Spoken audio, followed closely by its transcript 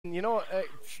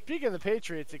Speaking of the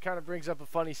Patriots, it kind of brings up a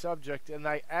funny subject, and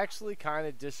I actually kind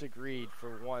of disagreed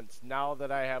for once now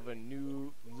that I have a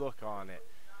new look on it.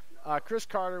 Chris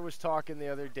Carter was talking the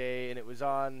other day, and it was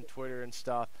on Twitter and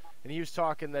stuff, and he was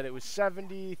talking that it was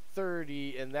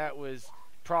 70-30, and that was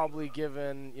probably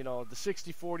given, the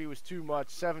 60-40 was too much,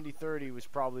 70-30 was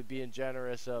probably being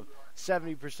generous of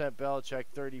 70% Belichick,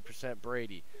 30%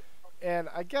 Brady. And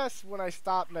I guess when I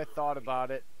stopped and I thought about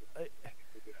it,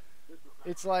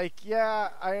 it's like, yeah,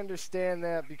 I understand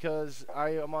that because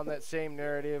I am on that same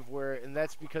narrative and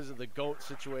that's because of the GOAT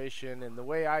situation and the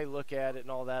way I look at it and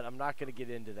all that. I'm not going to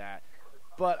get into that.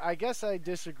 But I guess I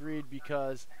disagreed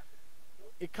because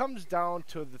it comes down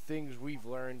to the things we've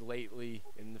learned lately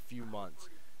in the few months.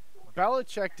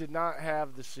 Belichick did not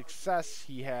have the success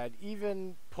he had,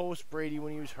 even post-Brady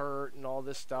when he was hurt and all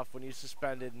this stuff, when he was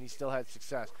suspended, and he still had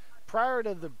success. Prior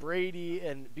to the Brady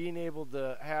and being able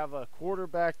to have a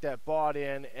quarterback that bought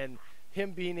in and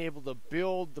him being able to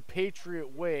build the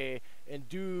Patriot way and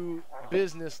do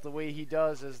business the way he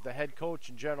does as the head coach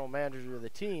and general manager of the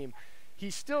team, he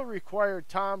still required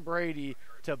Tom Brady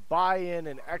to buy in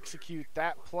and execute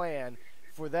that plan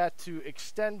for that to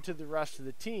extend to the rest of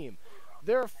the team.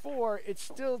 Therefore, it's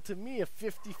still, to me, a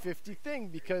 50-50 thing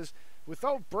because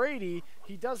without Brady,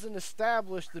 he doesn't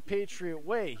establish the Patriot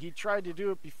way. He tried to do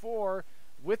it before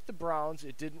with the Browns.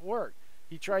 It didn't work.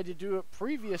 He tried to do it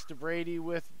previous to Brady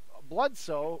with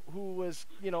Bledsoe, who was,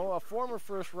 a former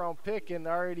first-round pick and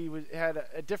already had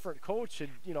a different coach,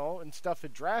 and stuff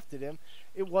had drafted him.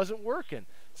 It wasn't working.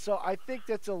 So I think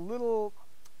that's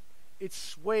it's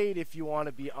swayed, if you want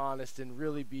to be honest and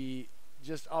really be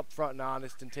just upfront and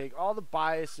honest and take all the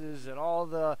biases and all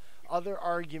the other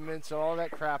arguments and all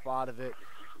that crap out of it.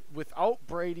 Without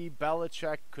Brady,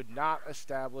 Belichick could not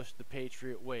establish the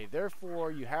Patriot way.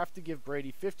 Therefore, you have to give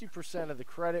Brady 50% of the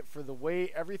credit for the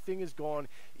way everything is going.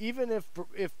 Even if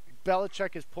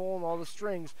Belichick is pulling all the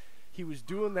strings, he was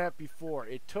doing that before.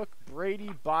 It took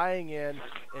Brady buying in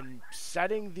and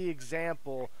setting the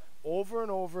example over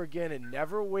and over again and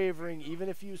never wavering, even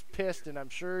if he was pissed, and I'm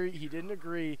sure he didn't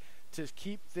agree, to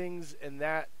keep things in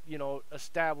that,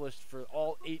 established for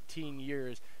all 18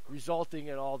 years, resulting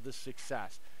in all this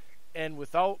success. And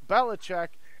without Belichick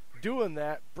doing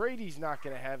that, Brady's not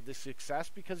going to have the success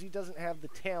because he doesn't have the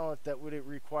talent that would have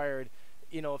required,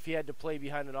 if he had to play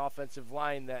behind an offensive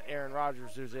line that Aaron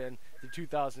Rodgers was in the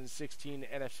 2016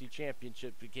 NFC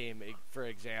Championship game, for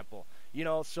example.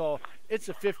 So it's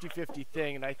a 50-50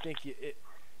 thing, and I think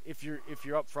if you're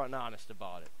upfront and honest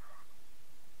about it.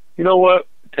 You know what?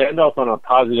 To end off on a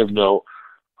positive note,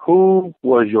 who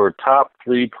was your top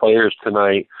 3 players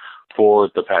tonight for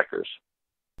the Packers?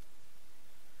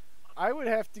 I would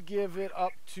have to give it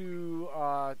up to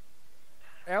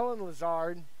Alan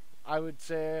Lazard. I would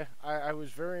say I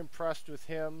was very impressed with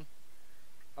him.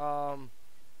 I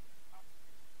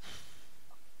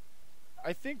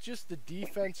think just the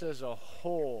defense as a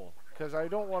whole, because I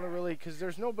don't want to really, because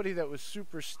there's nobody that was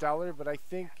super stellar, but I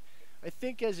think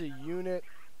as a unit,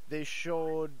 they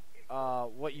showed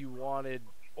what you wanted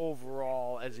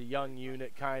overall as a young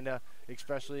unit, kind of,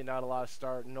 especially not a lot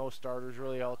of no starters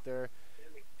really out there.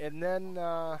 And then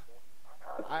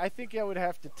I think I would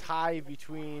have to tie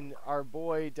between our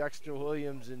boy Dexter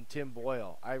Williams and Tim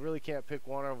Boyle. I really can't pick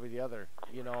one over the other.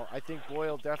 I think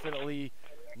Boyle definitely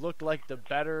looked like the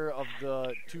better of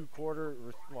the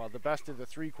the best of the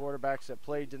 3 quarterbacks that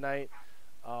played tonight.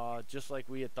 Just like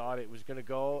we had thought it was going to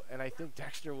go, and I think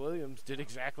Dexter Williams did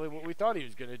exactly what we thought he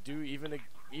was going to do,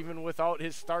 even without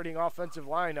his starting offensive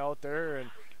line out there. And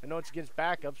I know it's against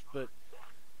backups, but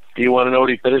do you want to know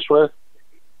what he finished with?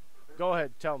 Go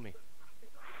ahead, tell me.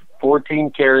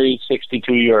 14 carries,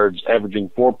 62 yards, averaging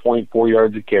 4.4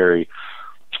 yards a carry.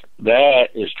 That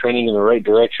is trending in the right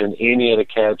direction, and he had a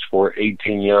catch for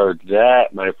 18 yards.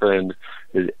 That, my friend,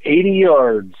 is 80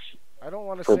 yards. I don't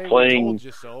want to say we told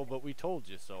you so, but we told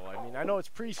you so. I mean, I know it's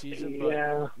preseason,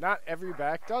 but not every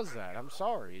back does that. I'm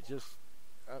sorry. It just,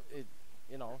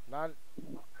 not.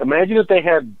 Imagine if they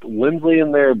had Lindsley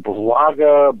in there,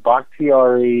 Blaga,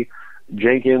 Bakhtiari,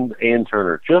 Jenkins, and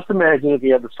Turner. Just imagine if he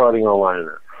had the starting line in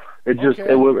there. It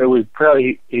was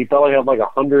probably, he probably had like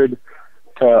 100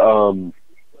 to,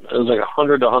 it was like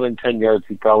 100 to 110 yards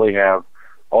he'd probably have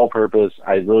all purpose.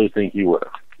 I really think he would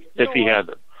have, if he had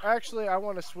them. Actually, I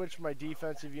want to switch my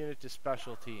defensive unit to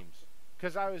special teams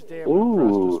because I was damn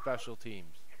impressed with special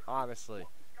teams, honestly.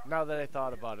 Now that I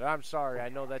thought about it. I'm sorry. I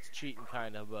know that's cheating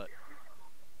kind of, but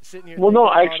sitting here... Well,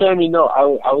 no, actually, I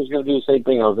was going to do the same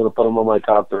thing. I was going to put them on my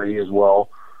top 3 as well.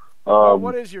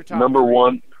 What is your top number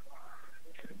 3?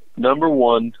 Number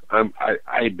one,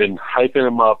 I've been hyping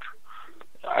him up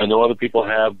I know other people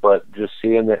have, but just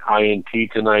seeing the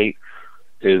INT tonight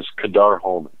is Kadar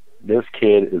Holman. This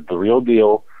kid is the real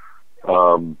deal.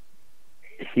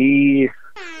 He,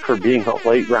 for being a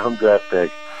late round draft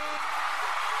pick,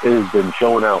 has been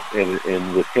showing out,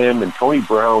 and with him and Tony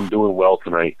Brown doing well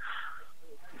tonight,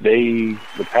 the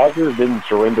Packers didn't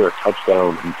surrender a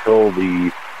touchdown until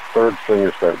the third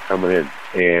stringer started coming in,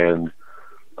 and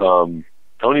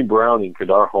Tony Brown and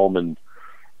Kadar Holman,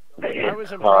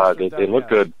 they look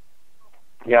good.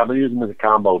 Yeah, but he was in the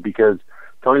combo because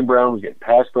Tony Brown was getting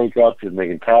pass breakups, he was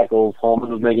making tackles,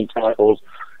 Holman was making tackles,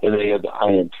 and then he had the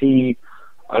INT.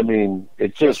 I mean,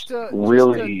 it just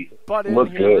really butt in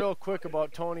looked here good. real quick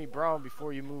about Tony Brown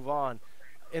before you move on.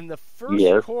 In the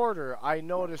first quarter, I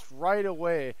noticed right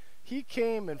away he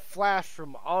came and flashed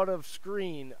from out of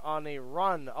screen on a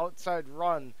run, outside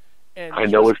run, and I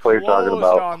know which player you're talking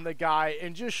about. On the guy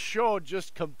and just showed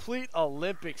just complete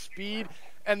Olympic speed,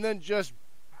 and then just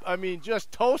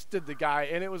toasted the guy,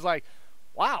 and it was like,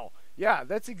 wow, yeah,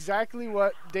 that's exactly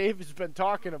what Dave has been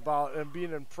talking about and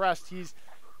being impressed. He's,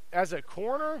 as a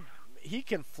corner, he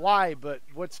can fly, but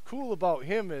what's cool about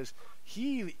him is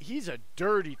he's a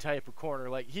dirty type of corner.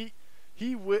 Like he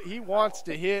wants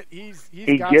to hit. He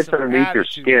gets underneath your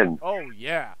skin. Oh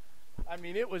yeah, I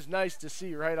mean it was nice to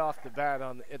see right off the bat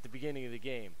at the beginning of the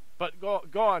game. But go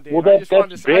on, Dave. Well, that's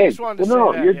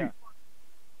big.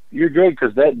 You're good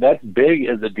because that's big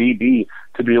as a DB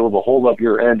to be able to hold up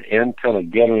your end and kind of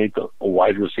get underneath a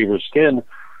wide receiver's skin,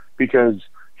 because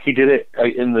he did it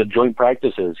in the joint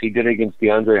practices. He did it against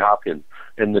DeAndre Hopkins,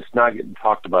 and it's not getting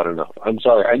talked about enough. I'm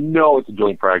sorry. I know it's a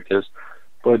joint practice,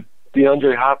 but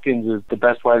DeAndre Hopkins is the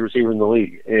best wide receiver in the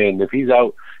league, and if he's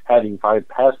out having 5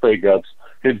 pass breakups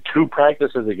in 2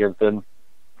 practices against him,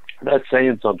 that's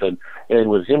saying something. And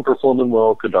with him performing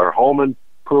well, Kadar Holman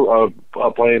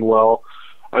playing well,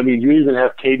 I mean, you even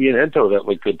have Tavian Ento that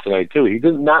looked good tonight too. He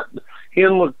didn't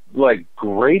look like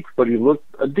great, but he looked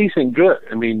a decent good.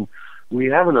 I mean, we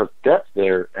have enough depth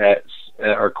there at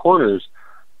our corners.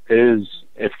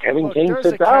 If Kevin King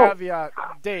sits out, caveat,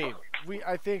 Dave.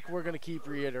 I think we're going to keep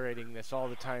reiterating this all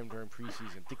the time during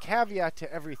preseason. The caveat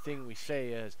to everything we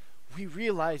say is we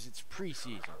realize it's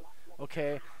preseason,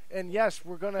 okay? And yes,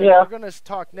 we're gonna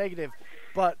talk negative,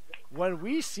 but when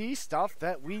we see stuff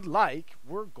that we like,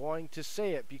 we're going to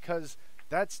say it because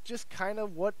that's just kind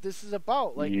of what this is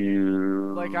about. Like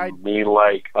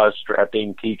us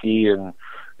drafting Kiki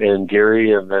and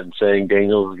Gary, and then saying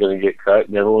Daniels is going to get cut,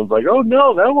 and everyone's like, "Oh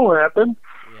no, that won't happen."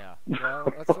 Yeah,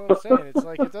 well, that's what I'm saying. It's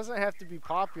like it doesn't have to be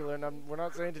popular, and we're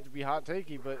not saying it to be hot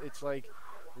takey, but it's like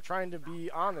we're trying to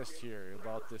be honest here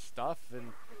about this stuff,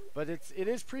 but it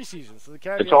is preseason, so the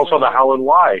caveat. It's also the how and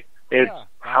why. It's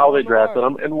how they drafted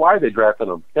them and why they drafted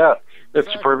them. Yeah, that's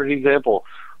a perfect example.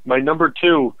 My number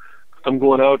 2, I'm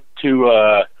going out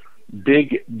to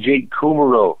Big Jake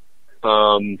Kumaro.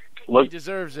 He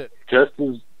deserves it.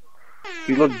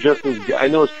 He looked just as good. I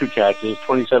know it's 2 catches,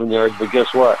 27 yards, but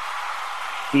guess what?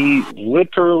 He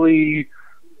literally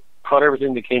caught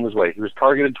everything that came his way. He was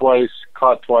targeted twice,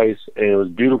 caught twice, and it was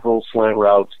beautiful slant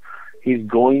routes. He's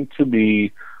going to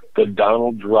be the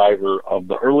Donald driver of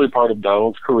the early part of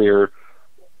Donald's career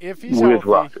if he's with healthy.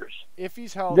 Rodgers. If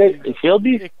he's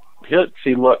healthy.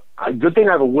 See, look, good thing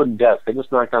I have a wooden desk. I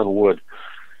just knocked on wood.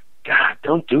 God,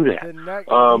 don't do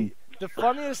that. The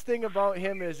funniest thing about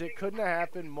him is it couldn't have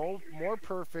happened more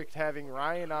perfect having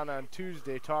Ryan on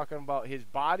Tuesday talking about his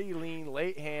body lean,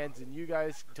 late hands, and you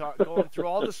guys going through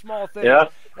all the small things. Yeah.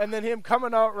 And then him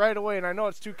coming out right away, and I know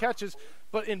it's 2 catches,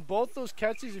 but in both those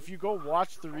catches, if you go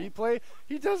watch the replay,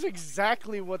 he does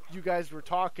exactly what you guys were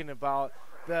talking about.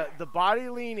 The body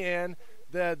lean in,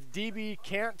 the DB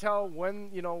can't tell when,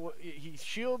 he's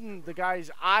shielding the guy's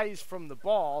eyes from the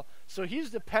ball, so he's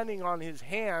depending on his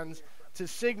hands to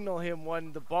signal him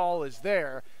when the ball is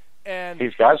there. And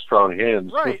he's got strong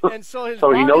hands. Right, and so his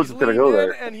so he knows it's going to go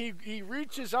there. And he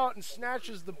reaches out and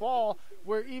snatches the ball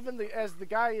where even as the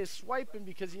guy is swiping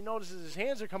because he notices his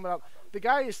hands are coming up, the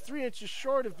guy is 3 inches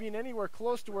short of being anywhere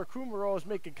close to where Kumaro is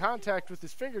making contact with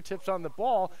his fingertips on the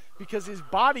ball because his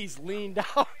body's leaned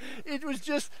out. It was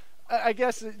just, I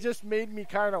guess it just made me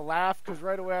kind of laugh because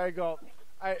right away I go,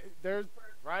 there's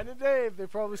Ryan and Dave, they're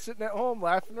probably sitting at home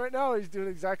laughing right now. He's doing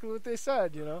exactly what they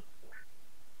said,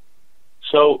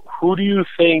 So, who do you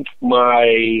think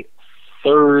my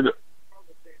third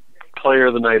player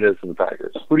of the night is in the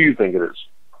Packers? Who do you think it is?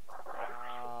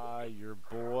 Your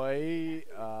boy,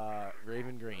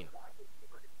 Raven Green.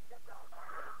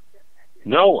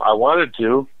 No, I wanted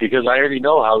to because I already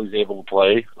know how he's able to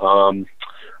play.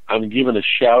 I'm giving a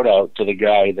shout out to the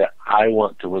guy that I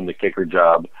want to win the kicker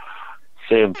job,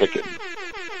 Sam Pickett.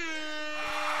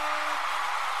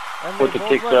 And put they the both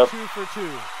kicks went up. 2 for 2.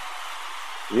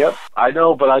 Yep, I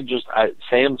know, but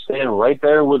Sam's standing right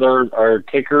there with our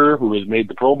kicker who has made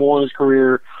the Pro Bowl in his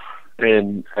career,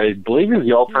 and I believe he's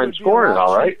the all-time scorer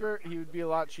now, right? He would be a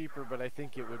lot cheaper, but I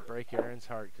think it would break Aaron's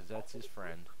heart because that's his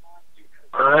friend.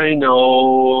 I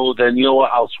know. Then you know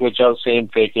what? I'll switch out Sam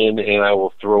Ficken and I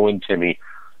will throw in Timmy.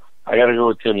 I got to go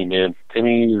with Timmy, man.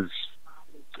 Timmy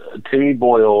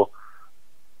Boyle.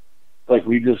 Like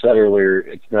we just said earlier,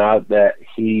 it's not that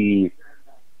he.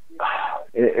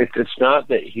 It's not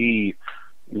that he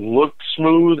looked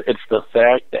smooth. It's the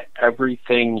fact that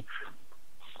everything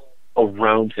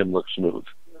around him looked smooth.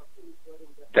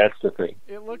 That's the thing.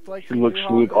 It looked like he looked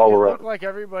smooth all around. It looked like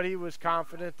everybody was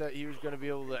confident that he was going to be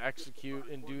able to execute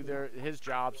and do his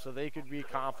job, so they could be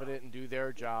confident and do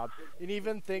their job, and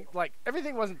even think like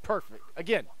everything wasn't perfect.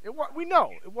 Again, we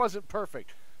know it wasn't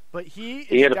perfect, but he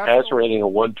had a passer rating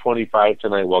of 125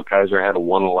 tonight, while Kaiser had a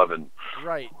 111.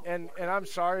 Right, and I'm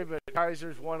sorry, but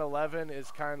Kaiser's 111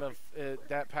 is kind of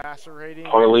that passer rating.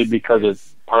 Partly because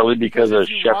of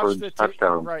Shepard's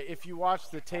touchdown. Right, if you watch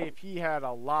the tape, he had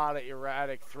a lot of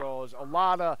erratic throws,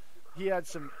 he had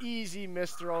some easy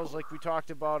missed throws like we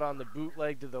talked about on the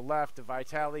bootleg to the left of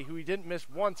Vitale, who he didn't miss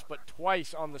once but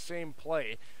twice on the same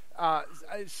play.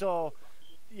 So,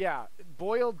 yeah,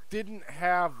 Boyle didn't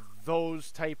have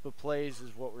those type of plays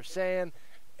is what we're saying.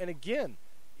 And again,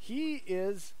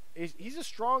 he's a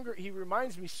stronger, he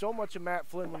reminds me so much of Matt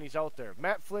Flynn when he's out there.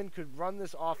 Matt Flynn could run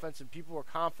this offense and people were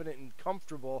confident and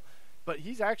comfortable, but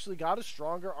he's actually got a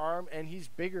stronger arm and he's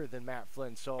bigger than Matt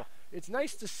Flynn. So it's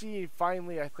nice to see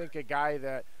finally, I think, a guy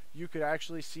that you could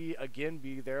actually see again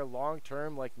be there long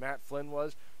term like Matt Flynn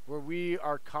was, where we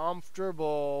are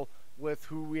comfortable with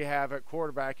who we have at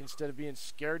quarterback instead of being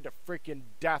scared to freaking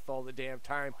death all the damn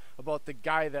time about the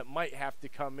guy that might have to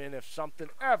come in if something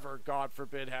ever, God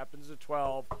forbid, happens at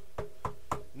 12,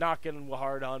 knocking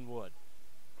hard on wood.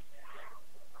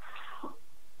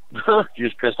 You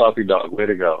just pissed off your dog. Way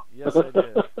to go. Yes, I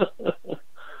did.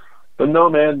 But no,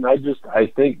 man, I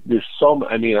think there's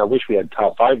I wish we had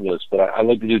top 5 lists, but I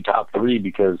like to do top 3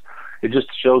 because it just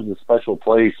shows the special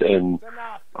place, and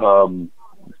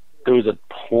there was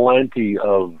plenty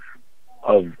of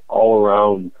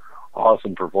all-around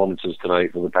awesome performances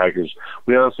tonight for the Packers.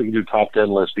 We honestly can do top 10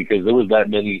 lists because there was that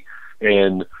many,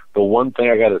 and the one thing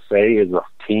I got to say is a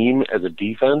team, as a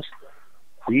defense,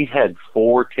 we had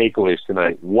 4 takeaways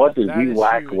tonight. What did we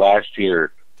lack huge last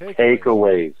year?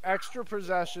 Takeaways. Extra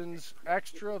possessions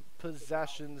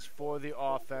for the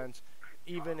offense,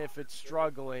 even if it's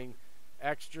struggling.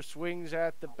 Extra swings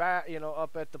at the bat,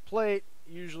 up at the plate,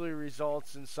 usually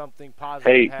results in something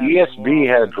positive. Hey, ESB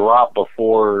had a drop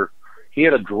before. He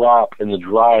had a drop in the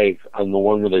drive on the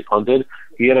one where they punted.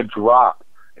 He had a drop,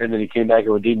 and then he came back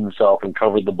and redeemed himself and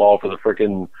covered the ball for the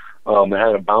frickin'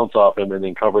 had a bounce off him and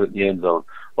then covered it in the end zone.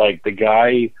 Like, the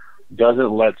guy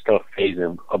doesn't let stuff phase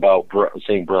him about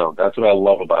St. Brown. That's what I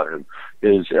love about him.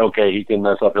 Is, okay, he can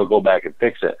mess up, he'll go back and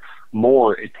fix it.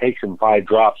 It takes him 5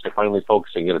 drops to finally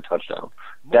focus and get a touchdown.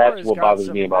 That's what bothers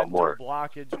me about Moore.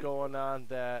 Blockage going on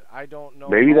that I don't know.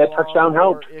 Maybe that touchdown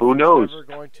helped. Who knows? Never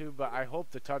going to, but I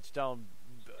hope the touchdown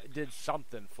did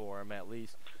something for him at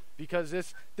least, because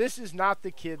this is not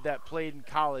the kid that played in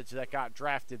college that got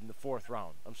drafted in the 4th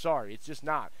round. I'm sorry, it's just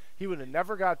not. He would have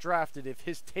never got drafted if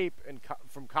his tape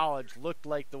from college looked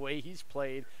like the way he's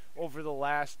played over the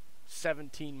last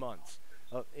 17 months,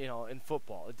 in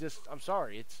football. I'm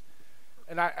sorry,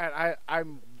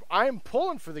 I'm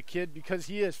pulling for the kid because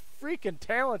he is freaking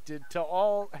talented to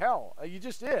all hell. He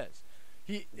just is.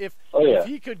 If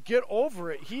he could get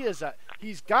over it, he's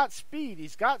got speed,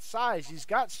 he's got size, he's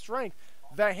got strength.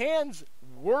 The hands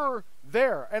were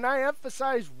there, and I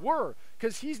emphasize were,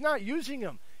 because he's not using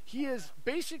them. He is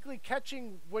basically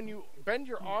catching, when you bend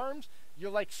your arms,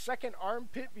 your second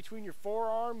armpit between your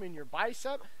forearm and your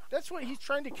bicep. That's what he's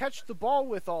trying to catch the ball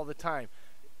with all the time.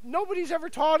 Nobody's ever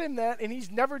taught him that, and he's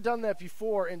never done that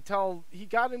before until he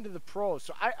got into the pros.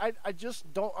 So I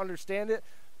just don't understand it,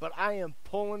 but I am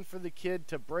pulling for the kid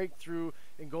to break through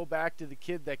and go back to the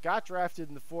kid that got drafted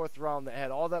in the 4th round that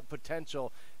had all that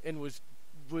potential and was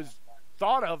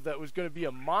thought of that was going to be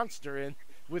a monster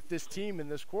with this team and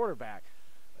this quarterback.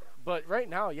 But right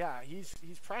now, he's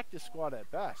practice squad at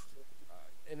best.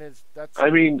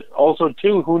 Also,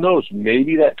 too, who knows?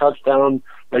 Maybe that touchdown,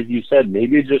 like you said,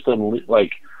 maybe it just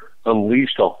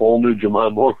unleashed a whole new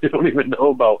Jamon Moore we don't even know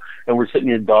about, and we're sitting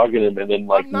here dogging him, and then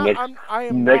I'm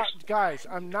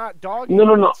not dogging.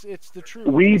 No. It's the truth.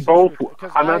 We both.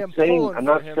 I'm not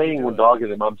saying we're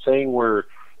dogging him. I'm saying we're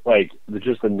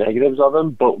just the negatives of him.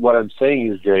 But what I'm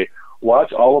saying is, Jay,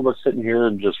 watch all of us sitting here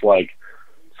and just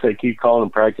keep calling him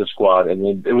practice squad, and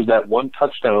then it was that one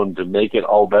touchdown to make it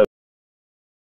all better.